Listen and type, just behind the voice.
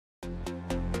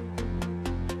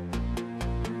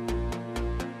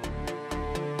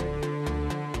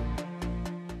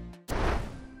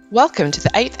Welcome to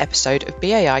the 8th episode of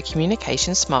BAI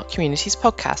Communications Smart Communities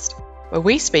podcast, where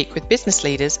we speak with business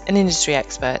leaders and industry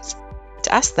experts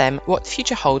to ask them what the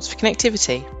future holds for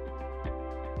connectivity.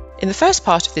 In the first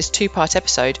part of this two-part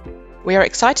episode, we are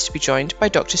excited to be joined by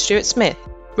Dr. Stuart Smith,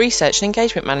 Research and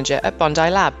Engagement Manager at Bondi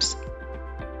Labs.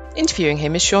 Interviewing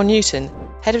him is Sean Newton,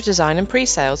 Head of Design and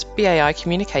Pre-Sales, BAI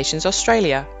Communications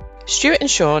Australia. Stuart and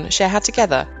Sean share how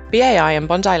together BAI and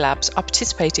Bondi Labs are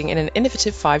participating in an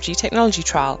innovative 5G technology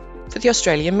trial for the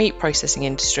Australian meat processing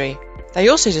industry. They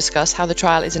also discuss how the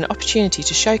trial is an opportunity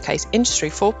to showcase Industry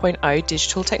 4.0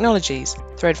 digital technologies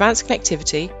through advanced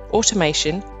connectivity,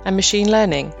 automation, and machine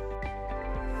learning.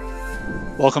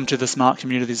 Welcome to the Smart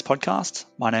Communities podcast.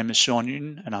 My name is Sean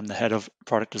Newton and I'm the Head of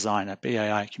Product Design at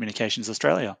BAI Communications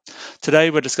Australia. Today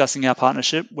we're discussing our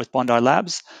partnership with Bondi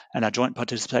Labs and our joint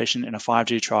participation in a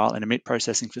 5G trial in a meat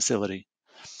processing facility.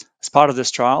 As part of this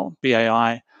trial,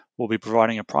 BAI will be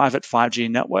providing a private 5G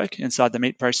network inside the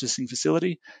meat processing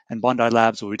facility, and Bondi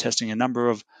Labs will be testing a number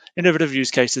of innovative use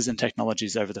cases and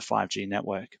technologies over the 5G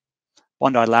network.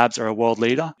 Bondi Labs are a world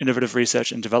leader in innovative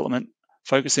research and development,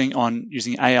 focusing on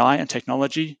using AI and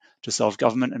technology to solve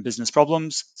government and business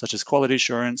problems such as quality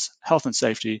assurance, health and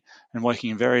safety, and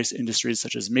working in various industries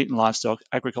such as meat and livestock,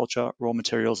 agriculture, raw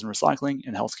materials and recycling,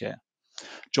 and healthcare.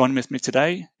 Joining with me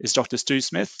today is Dr. Stu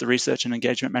Smith, the Research and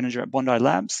Engagement Manager at Bondi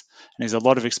Labs, and he has a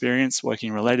lot of experience working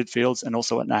in related fields and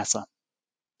also at NASA.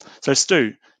 So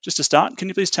Stu, just to start, can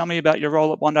you please tell me about your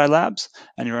role at Bondi Labs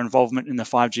and your involvement in the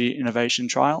 5G innovation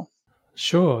trial?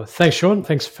 Sure. Thanks, Sean.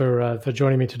 Thanks for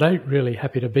joining me today. Really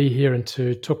happy to be here and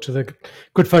to talk to the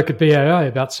good folk at BAI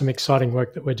about some exciting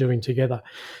work that we're doing together.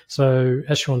 So,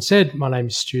 as Sean said, my name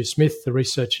is Stu Smith, the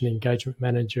Research and Engagement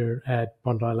Manager at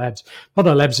Bondi Labs.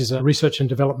 Bondi Labs is a research and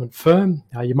development firm.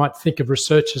 You might think of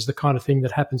research as the kind of thing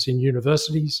that happens in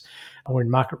universities or in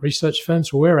market research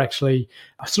firms. Well, we're actually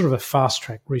a sort of a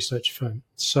fast-track research firm.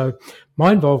 So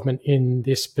my involvement in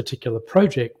this particular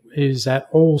project is at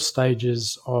all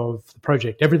stages of the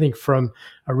project, everything from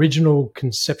original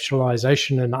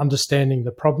conceptualization and understanding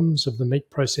the problems of the meat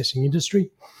processing industry,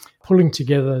 pulling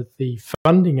together the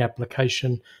funding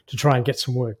application to try and get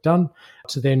some work done,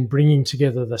 to then bringing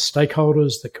together the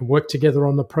stakeholders that can work together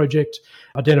on the project,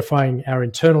 identifying our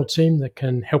internal team that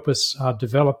can help us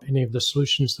develop any of the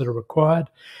solutions that are required,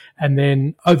 and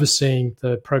then overseeing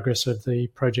the progress of the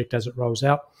project as it rolls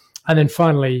out. And then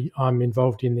finally, I'm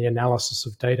involved in the analysis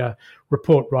of data,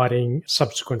 report writing,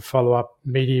 subsequent follow-up,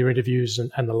 media interviews,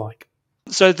 and the like.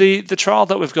 So the trial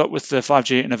that we've got with the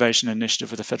 5G Innovation Initiative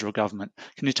with the federal government,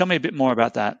 can you tell me a bit more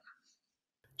about that?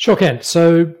 Sure can.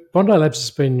 So Bondi Labs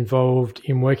has been involved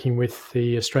in working with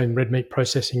the Australian red meat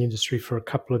processing industry for a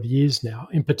couple of years now,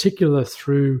 in particular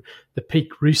through the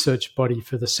peak research body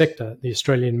for the sector, the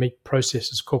Australian Meat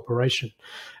Processors Corporation.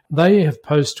 They have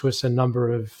posed to us a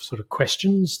number of sort of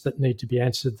questions that need to be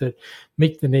answered that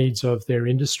meet the needs of their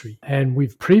industry. And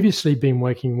we've previously been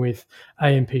working with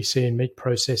AMPC and meat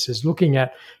processors, looking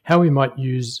at how we might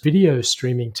use video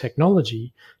streaming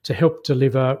technology to help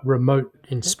deliver remote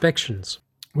inspections.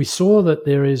 We saw that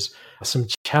there is some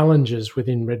challenges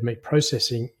within red meat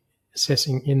processing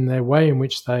in their way in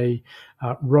which they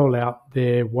roll out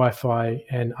their Wi-Fi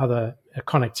and other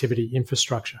connectivity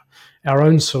infrastructure. Our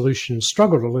own solution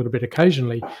struggled a little bit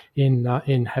occasionally in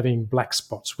having black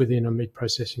spots within a meat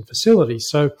processing facility.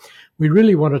 So we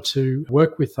really wanted to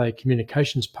work with a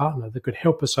communications partner that could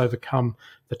help us overcome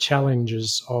the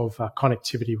challenges of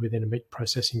connectivity within a meat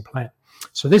processing plant.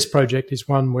 So this project is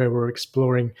one where we're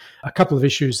exploring a couple of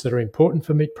issues that are important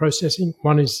for meat processing.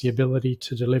 One is the ability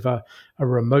to deliver a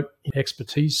remote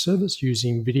expertise service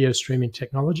using video streaming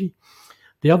technology.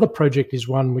 The other project is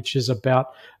one which is about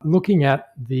looking at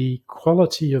the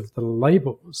quality of the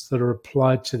labels that are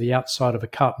applied to the outside of a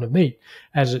carton of meat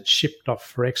as it's shipped off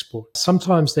for export.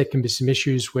 Sometimes there can be some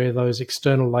issues where those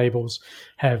external labels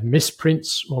have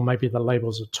misprints, or maybe the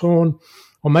labels are torn,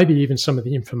 or maybe even some of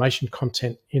the information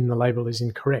content in the label is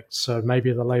incorrect. So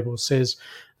maybe the label says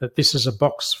that this is a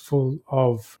box full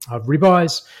of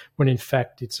ribeyes, when in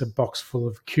fact it's a box full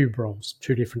of cube rolls,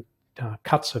 two different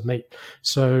cuts of meat.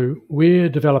 So we're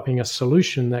developing a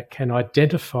solution that can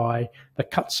identify the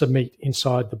cuts of meat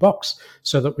inside the box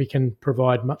so that we can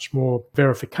provide much more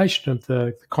verification of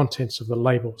the contents of the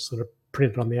labels that are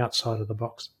printed on the outside of the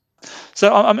box.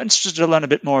 So I'm interested to learn a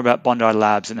bit more about Bondi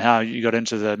Labs and how you got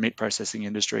into the meat processing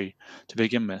industry to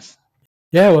begin with.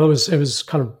 Yeah, well, it was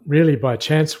kind of really by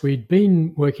chance. We'd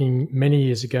been working many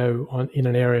years ago in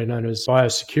an area known as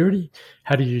biosecurity.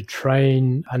 How do you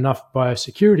train enough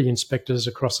biosecurity inspectors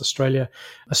across Australia?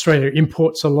 Australia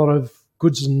imports a lot of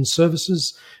goods and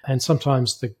services, and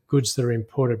sometimes the goods that are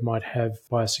imported might have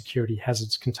biosecurity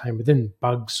hazards contained within,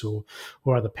 bugs or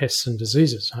other pests and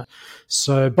diseases.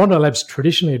 So Bondi Labs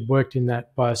traditionally had worked in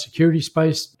that biosecurity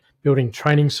space, building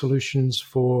training solutions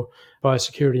for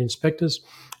biosecurity inspectors.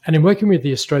 And in working with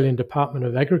the Australian Department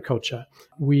of Agriculture,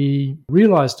 we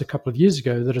realised a couple of years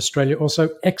ago that Australia also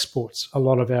exports a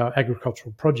lot of our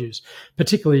agricultural produce,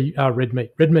 particularly red meat.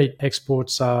 Red meat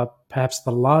exports are perhaps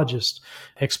the largest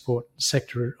export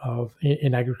sector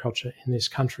in agriculture in this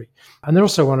country. And they're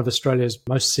also one of Australia's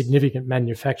most significant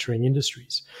manufacturing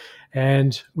industries.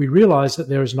 And we realised that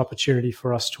there is an opportunity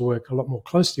for us to work a lot more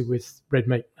closely with red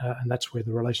meat, and that's where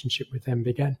the relationship with them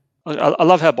began. I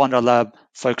love how Bondi Lab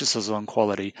focuses on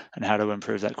quality and how to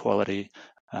improve that quality.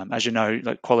 As you know,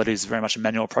 quality is very much a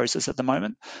manual process at the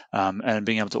moment, and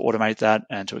being able to automate that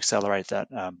and to accelerate that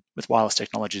with wireless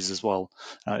technologies as well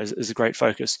is a great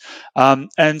focus.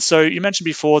 And so you mentioned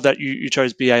before that you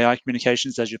chose BAI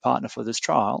Communications as your partner for this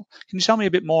trial. Can you tell me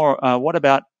a bit more? What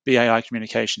about BAI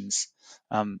Communications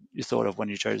you thought of when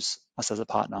you chose us as a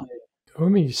partner?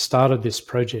 When we started this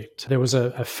project, there was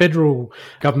a federal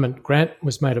government grant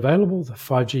was made available, the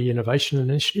 5G Innovation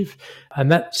Initiative,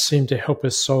 and that seemed to help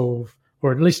us solve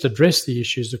or at least address the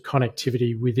issues of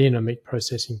connectivity within a meat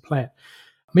processing plant.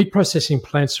 Meat processing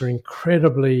plants are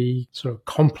incredibly sort of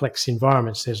complex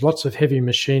environments. There's lots of heavy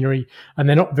machinery and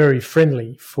they're not very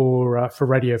friendly for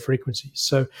radio frequencies.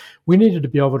 So we needed to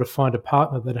be able to find a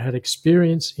partner that had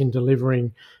experience in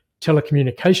delivering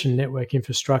telecommunication network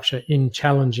infrastructure in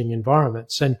challenging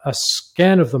environments. And a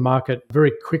scan of the market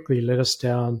very quickly led us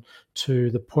down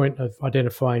to the point of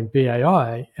identifying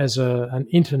BAI as an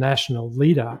international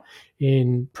leader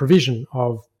in provision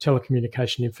of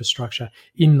telecommunication infrastructure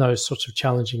in those sorts of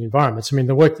challenging environments. I mean,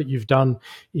 the work that you've done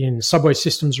in subway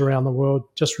systems around the world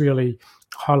just really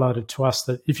highlighted to us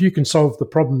that if you can solve the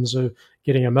problems of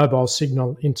getting a mobile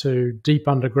signal into deep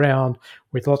underground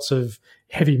with lots of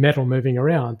heavy metal moving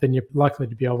around, then you're likely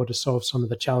to be able to solve some of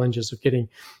the challenges of getting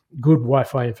good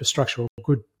Wi-Fi infrastructure or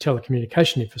good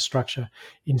telecommunication infrastructure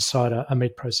inside a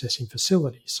meat processing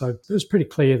facility. So it was pretty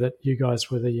clear that you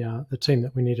guys were the team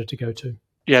that we needed to go to.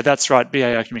 Yeah, that's right.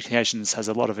 BAI Communications has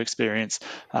a lot of experience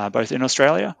both in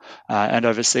Australia and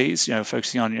overseas,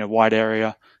 focusing on wide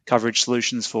area coverage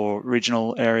solutions for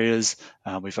regional areas.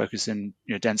 We focus in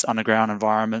dense underground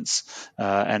environments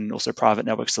and also private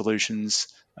network solutions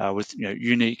with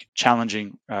unique,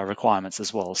 challenging requirements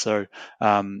as well. So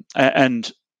when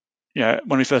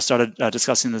we first started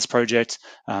discussing this project,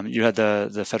 you had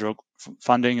the federal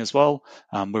funding as well.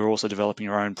 We were also developing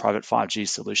our own private 5G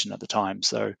solution at the time.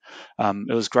 So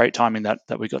it was great timing that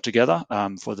we got together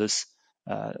for this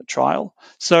trial.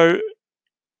 So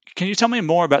can you tell me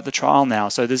more about the trial now?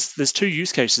 So there's two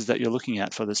use cases that you're looking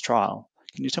at for this trial.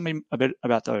 Can you tell me a bit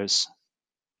about those?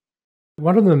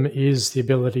 One of them is the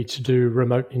ability to do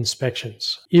remote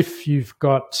inspections. If you've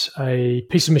got a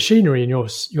piece of machinery in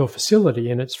your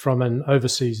facility and it's from an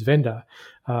overseas vendor,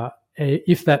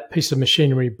 if that piece of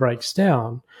machinery breaks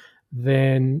down,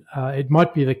 then it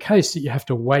might be the case that you have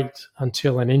to wait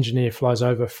until an engineer flies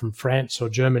over from France or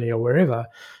Germany or wherever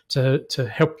to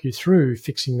help you through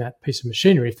fixing that piece of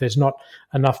machinery if there's not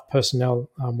enough personnel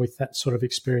with that sort of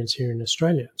experience here in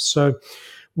Australia. So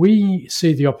we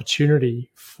see the opportunity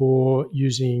for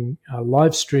using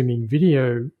live streaming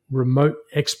video remote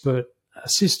expert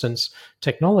assistance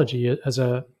technology as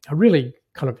a really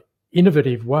kind of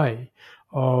innovative way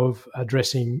of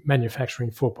addressing manufacturing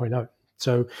 4.0.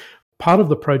 So part of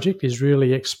the project is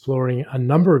really exploring a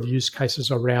number of use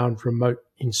cases around remote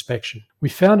inspection. We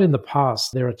found in the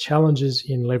past there are challenges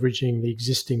in leveraging the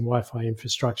existing Wi-Fi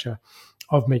infrastructure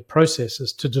of meat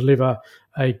processors to deliver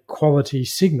a quality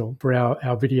signal for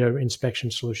our video inspection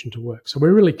solution to work. So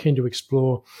we're really keen to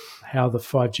explore how the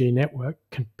 5G network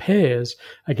compares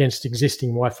against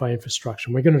existing Wi-Fi infrastructure.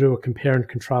 And we're going to do a compare and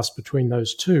contrast between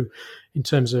those two in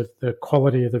terms of the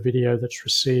quality of the video that's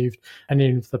received and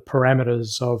in the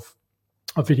parameters of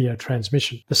video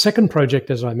transmission. The second project,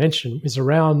 as I mentioned, is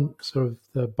around sort of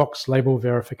the box label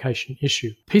verification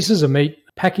issue. Pieces of meat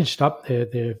packaged up,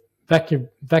 they're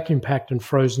vacuum packed and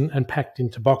frozen and packed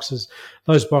into boxes.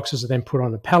 Those boxes are then put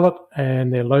on a pallet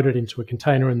and they're loaded into a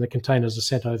container and the containers are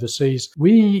sent overseas.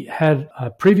 We had a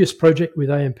previous project with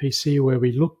AMPC where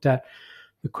we looked at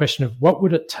the question of what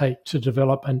would it take to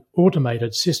develop an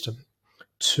automated system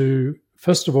to,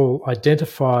 first of all,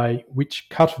 identify which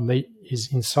cut of meat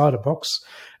is inside a box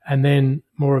and then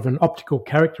more of an optical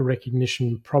character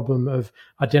recognition problem of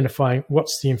identifying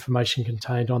what's the information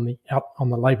contained on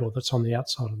the label that's on the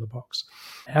outside of the box.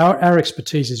 Our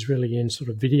expertise is really in sort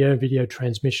of video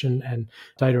transmission and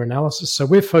data analysis. So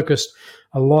we're focused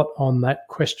a lot on that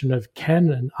question of,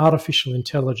 can an artificial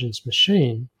intelligence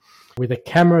machine with a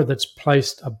camera that's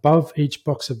placed above each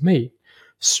box of meat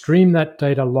stream that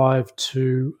data live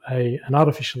to an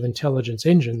artificial intelligence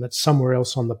engine that's somewhere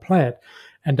else on the plant,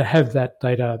 and to have that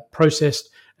data processed,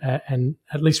 and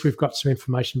at least we've got some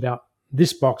information about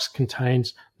this box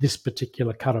contains this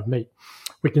particular cut of meat.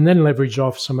 We can then leverage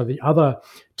off some of the other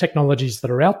technologies that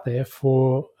are out there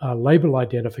for label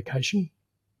identification,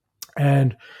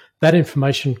 and that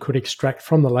information could extract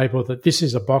from the label that this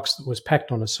is a box that was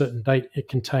packed on a certain date. It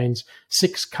contains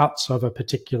 6 cuts of a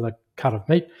particular cut of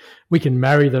meat. We can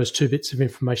marry those 2 bits of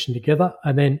information together,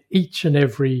 and then each and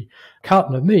every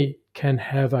carton of meat can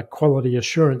have a quality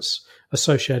assurance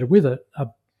associated with it,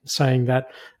 saying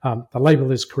that the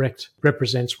label is correct,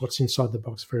 represents what's inside the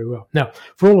box very well. Now,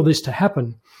 for all of this to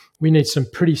happen, we need some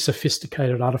pretty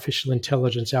sophisticated artificial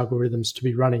intelligence algorithms to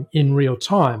be running in real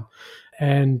time.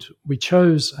 And we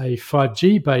chose a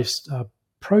 5G-based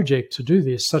project to do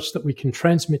this, such that we can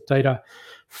transmit data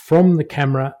from the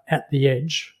camera at the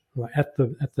edge, at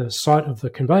the site of the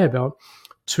conveyor belt,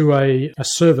 to a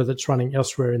server that's running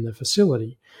elsewhere in the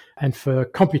facility, and for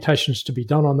computations to be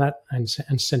done on that and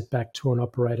sent back to an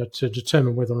operator to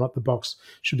determine whether or not the box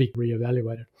should be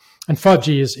reevaluated. And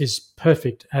 5G is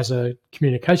perfect as a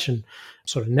communication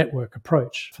sort of network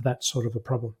approach for that sort of a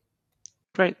problem.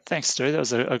 Great, thanks, Stu. That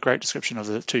was a great description of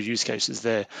the 2 use cases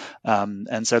there.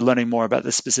 And so, learning more about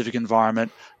this specific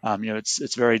environment,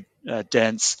 it's very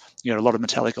dense. A lot of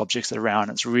metallic objects that are around.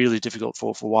 It's really difficult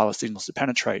for wireless signals to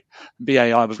penetrate.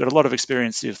 BAI, we've got a lot of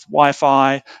experience with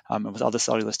Wi-Fi and with other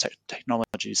cellular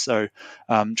technologies. So,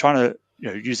 trying to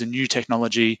use a new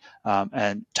technology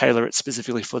and tailor it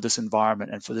specifically for this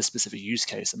environment and for this specific use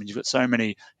case. I mean, you've got so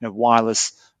many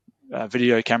wireless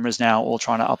video cameras now all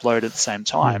trying to upload at the same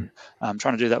time.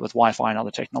 Trying to do that with Wi-Fi and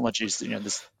other technologies,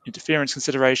 there's interference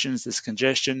considerations, there's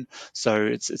congestion. So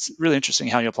it's really interesting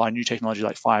how you apply new technology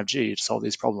like 5G to solve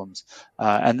these problems.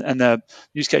 And the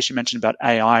use case you mentioned about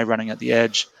AI running at the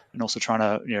edge and also trying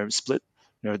to split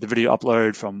the video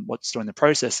upload from what's doing the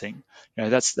processing.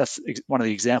 That's one of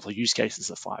the example use cases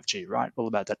of 5G, right? All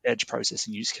about that edge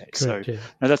processing use case. Correct, so yeah.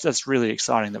 That's really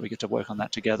exciting that we get to work on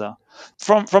that together.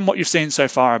 From what you've seen so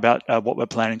far about what we're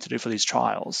planning to do for these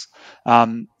trials,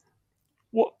 once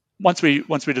we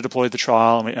deploy the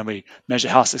trial and we measure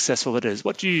how successful it is,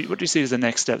 what do you see as the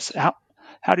next steps?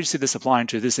 How do you see this applying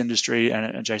to this industry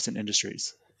and adjacent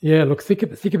industries? Yeah, look, think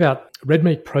about red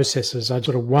meat processors are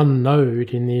sort of one node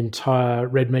in the entire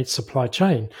red meat supply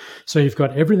chain. So you've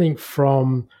got everything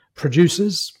from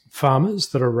producers, farmers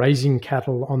that are raising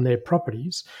cattle on their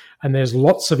properties, and there's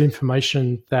lots of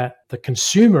information that the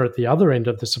consumer at the other end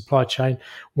of the supply chain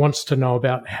wants to know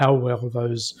about how well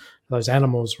those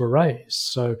animals were raised.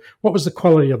 So what was the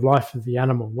quality of life of the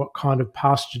animal? What kind of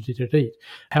pasture did it eat?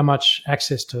 How much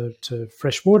access to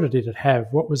fresh water did it have?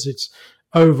 What was its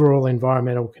overall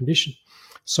environmental condition?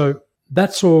 So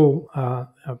that's all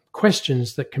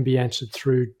questions that can be answered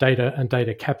through data and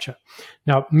data capture.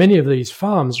 Now, many of these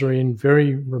farms are in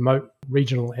very remote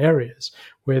regional areas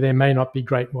where there may not be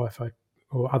great Wi-Fi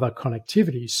or other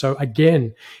connectivity. So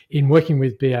again, in working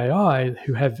with BAI,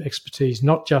 who have expertise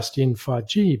not just in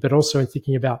 5G, but also in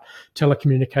thinking about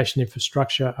telecommunication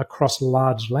infrastructure across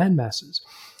large land masses,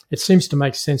 it seems to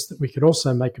make sense that we could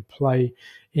also make a play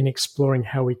in exploring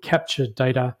how we capture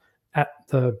data at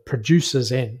the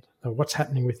producer's end, what's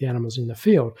happening with the animals in the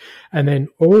field, and then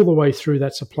all the way through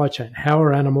that supply chain. How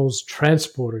are animals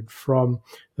transported from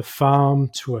the farm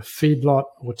to a feedlot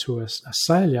or to a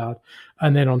sale yard,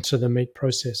 and then onto the meat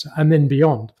processor, and then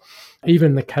beyond.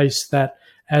 Even the case that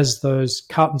as those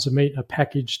cartons of meat are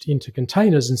packaged into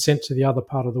containers and sent to the other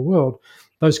part of the world,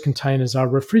 those containers are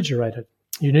refrigerated.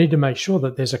 You need to make sure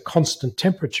that there's a constant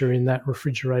temperature in that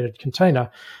refrigerated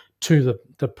container to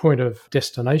the point of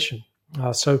destination.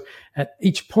 So at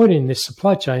each point in this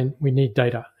supply chain, we need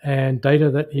data, and data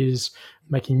that is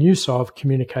making use of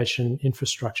communication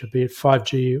infrastructure, be it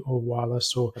 5G or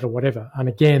wireless or whatever. And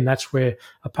again, that's where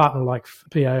a partner like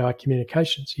BAI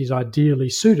Communications is ideally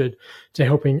suited to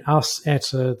helping us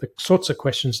answer the sorts of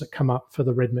questions that come up for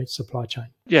the red meat supply chain.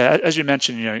 Yeah, as you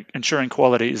mentioned, ensuring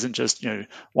quality isn't just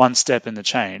one step in the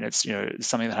chain. It's it's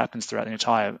something that happens throughout the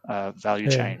entire value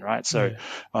chain, right? So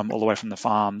all the way from the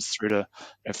farms through to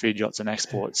feed yachts and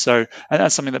exports. So and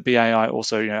that's something that BAI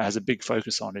also has a big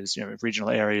focus on on is regional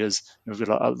areas. We've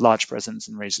got a large presence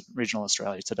in regional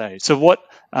Australia today. So what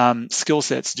skill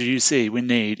sets do you see we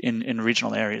need in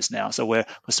regional areas now? So we're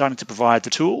starting to provide the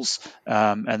tools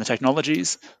and the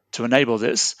technologies to enable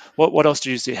this. What else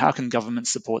do you see? How can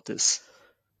governments support this?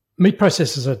 Meat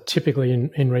processors are typically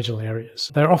in regional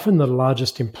areas. They're often the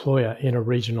largest employer in a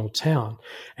regional town.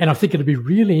 And I think it'd be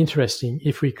really interesting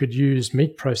if we could use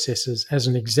meat processors as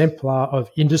an exemplar of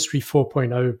Industry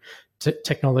 4.0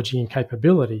 technology and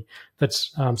capability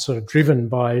that's sort of driven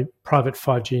by private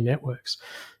 5G networks.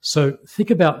 So think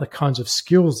about the kinds of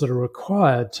skills that are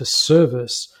required to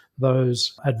service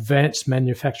those advanced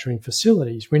manufacturing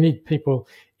facilities. We need people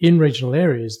in regional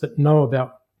areas that know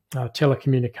about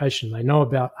telecommunication, they know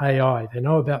about AI, they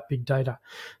know about big data,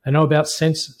 they know about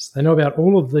sensors, they know about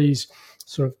all of these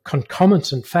sort of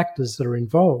concomitant factors that are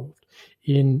involved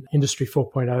in Industry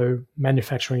 4.0,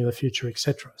 manufacturing of the future,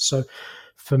 etc. So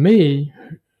for me,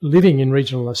 living in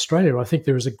regional Australia, I think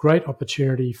there is a great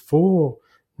opportunity for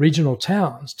regional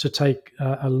towns to take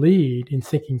a lead in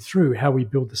thinking through how we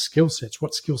build the skill sets,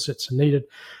 what skill sets are needed,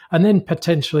 and then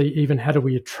potentially even how do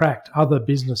we attract other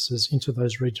businesses into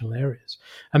those regional areas.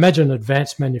 Imagine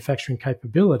advanced manufacturing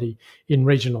capability in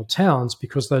regional towns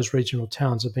because those regional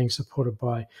towns are being supported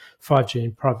by 5G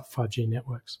and private 5G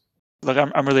networks. Look,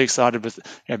 I'm really excited with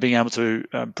being able to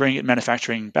bring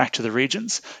manufacturing back to the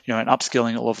regions, and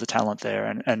upskilling all of the talent there,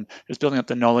 and just building up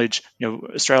the knowledge.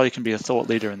 Australia can be a thought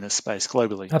leader in this space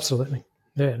globally. Absolutely,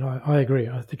 yeah, no, I agree.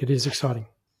 I think it is exciting.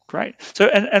 Great. So,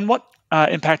 and what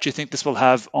impact do you think this will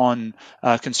have on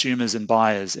consumers and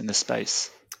buyers in this space?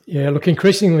 Yeah, look,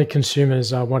 increasingly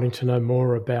consumers are wanting to know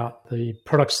more about the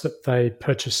products that they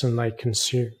purchase and they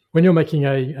consume. When you're making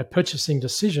a purchasing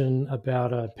decision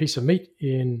about a piece of meat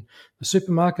in the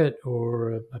supermarket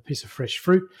or a piece of fresh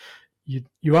fruit,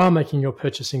 you are making your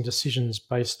purchasing decisions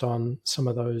based on some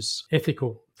of those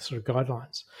ethical sort of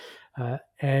guidelines.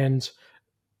 And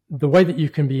the way that you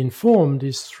can be informed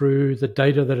is through the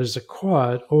data that is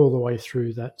acquired all the way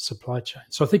through that supply chain.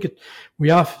 So I think we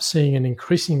are seeing an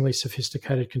increasingly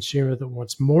sophisticated consumer that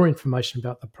wants more information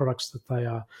about the products that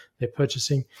they're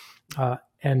purchasing.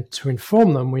 And to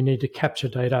inform them, we need to capture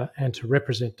data and to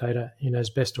represent data in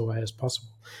as best a way as possible.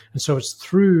 And so it's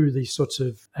through these sorts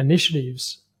of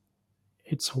initiatives,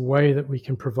 it's a way that we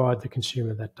can provide the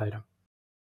consumer that data.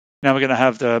 Now we're going to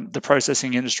have the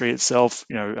processing industry itself,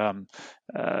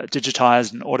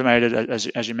 digitized and automated,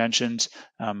 as you mentioned,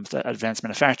 the advanced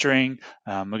manufacturing.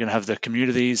 We're going to have the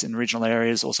communities in regional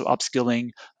areas also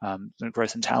upskilling,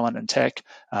 growth in talent and tech,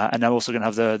 and now also going to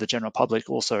have the general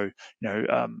public also,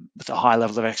 with a high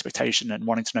level of expectation and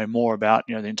wanting to know more about,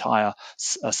 the entire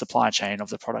supply chain of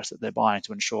the products that they're buying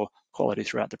to ensure quality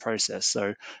throughout the process.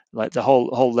 So, like the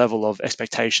whole level of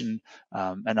expectation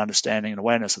and understanding and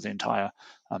awareness of the entire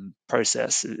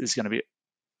process is going to be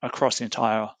across the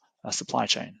entire supply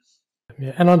chain.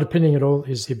 Yeah, and underpinning it all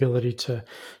is the ability to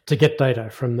get data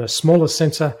from the smallest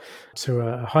sensor to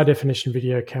a high definition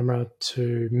video camera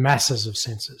to masses of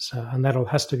sensors, and that all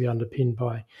has to be underpinned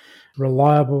by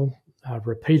reliable,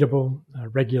 repeatable,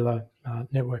 regular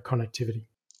network connectivity.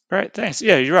 Great, thanks.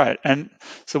 Yeah, you're right. And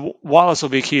so wireless will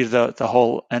be key to the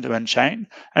whole end-to-end chain.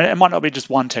 And it might not be just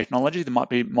one technology. There might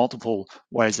be multiple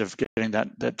ways of getting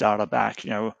that data back.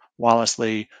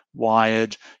 Wirelessly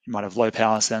wired, you might have low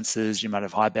power sensors, you might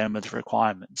have high bandwidth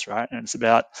requirements, right? And it's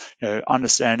about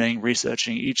understanding,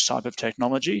 researching each type of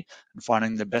technology and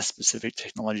finding the best specific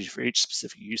technology for each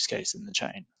specific use case in the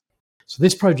chain. So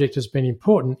this project has been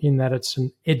important in that it's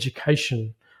an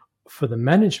education for the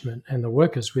management and the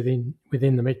workers within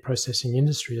the meat processing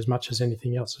industry as much as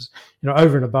anything else.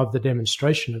 Over and above the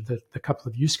demonstration of the couple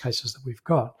of use cases that we've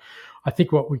got, I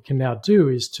think what we can now do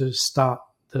is to start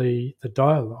the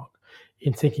dialogue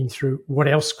in thinking through what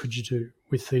else could you do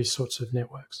with these sorts of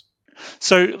networks.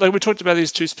 So we talked about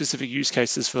these two specific use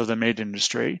cases for the meat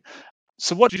industry.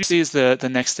 So what do you see as the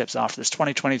next steps after this,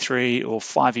 2023 or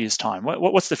 5 years' time?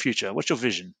 What's the future? What's your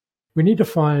vision? We need to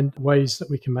find ways that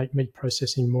we can make meat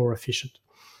processing more efficient.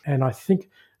 And I think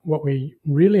what we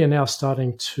really are now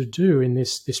starting to do in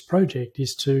this project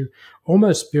is to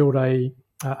almost build a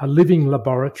living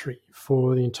laboratory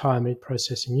for the entire meat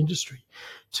processing industry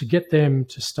to get them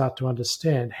to start to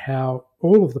understand how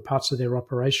all of the parts of their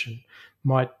operation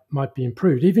might be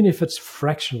improved, even if it's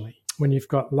fractionally. When you've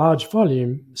got large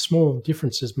volume, small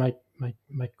differences make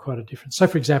quite a difference. So,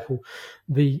 for example,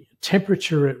 the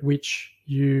temperature at which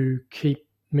you keep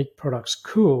meat products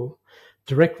cool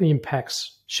directly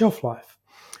impacts shelf life.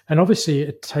 And obviously,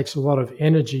 it takes a lot of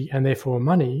energy and therefore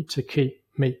money to keep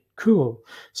meat cool.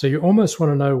 So you almost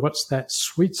want to know what's that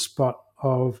sweet spot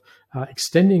of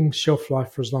extending shelf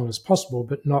life for as long as possible,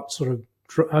 but not sort of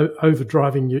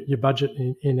overdriving your budget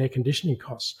in air conditioning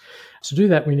costs. To do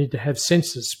that, we need to have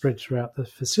sensors spread throughout the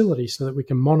facility so that we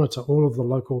can monitor all of the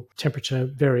local temperature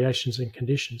variations and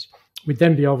conditions. We'd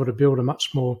then be able to build a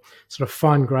much more sort of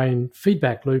fine-grained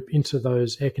feedback loop into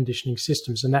those air conditioning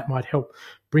systems, and that might help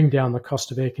bring down the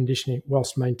cost of air conditioning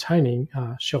whilst maintaining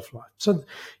shelf life. So,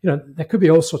 there could be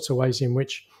all sorts of ways in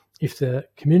which, if the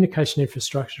communication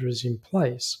infrastructure is in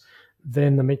place,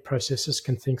 then the meat processors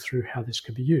can think through how this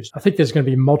could be used. I think there's going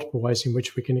to be multiple ways in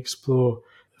which we can explore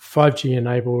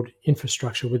 5G-enabled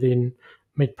infrastructure within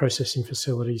meat processing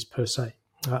facilities per se.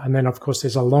 And then, of course,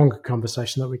 there's a longer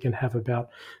conversation that we can have about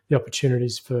the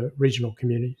opportunities for regional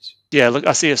communities. Yeah, look,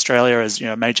 I see Australia as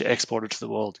a major exporter to the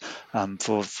world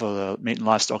for the meat and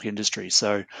livestock industry.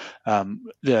 So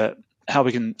how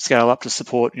we can scale up to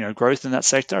support growth in that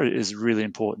sector is really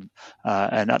important.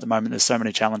 And at the moment, there's so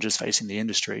many challenges facing the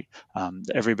industry.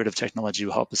 Every bit of technology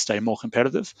will help us stay more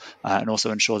competitive and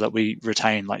also ensure that we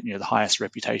retain the highest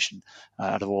reputation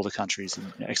out of all the countries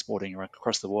in exporting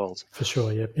across the world. For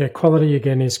sure, yeah. Quality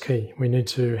again is key. We need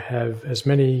to have as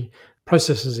many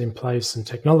processes in place and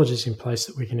technologies in place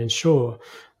that we can ensure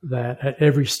that at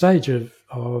every stage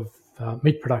of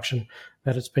meat production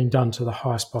that it's being done to the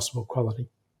highest possible quality.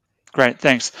 Great,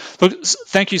 thanks. Look,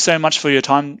 thank you so much for your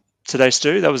time today,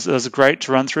 Stu. That was a great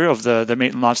run through of the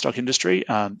meat and livestock industry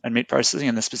and meat processing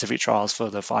and the specific trials for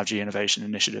the 5G Innovation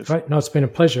Initiative. Great. No, it's been a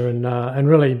pleasure, and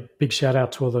really big shout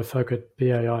out to all the folk at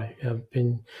BAI.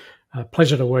 Been a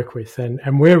pleasure to work with,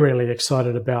 and we're really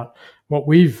excited about what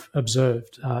we've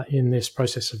observed in this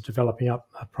process of developing up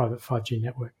a private 5G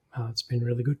network. It's been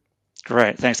really good.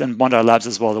 Great, thanks. And Bondi Labs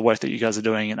as well, the work that you guys are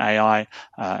doing in AI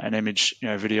and image,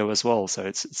 video as well. So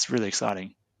it's really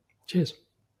exciting. Cheers.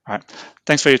 All right.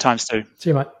 Thanks for your time, Stu. See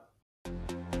you, mate.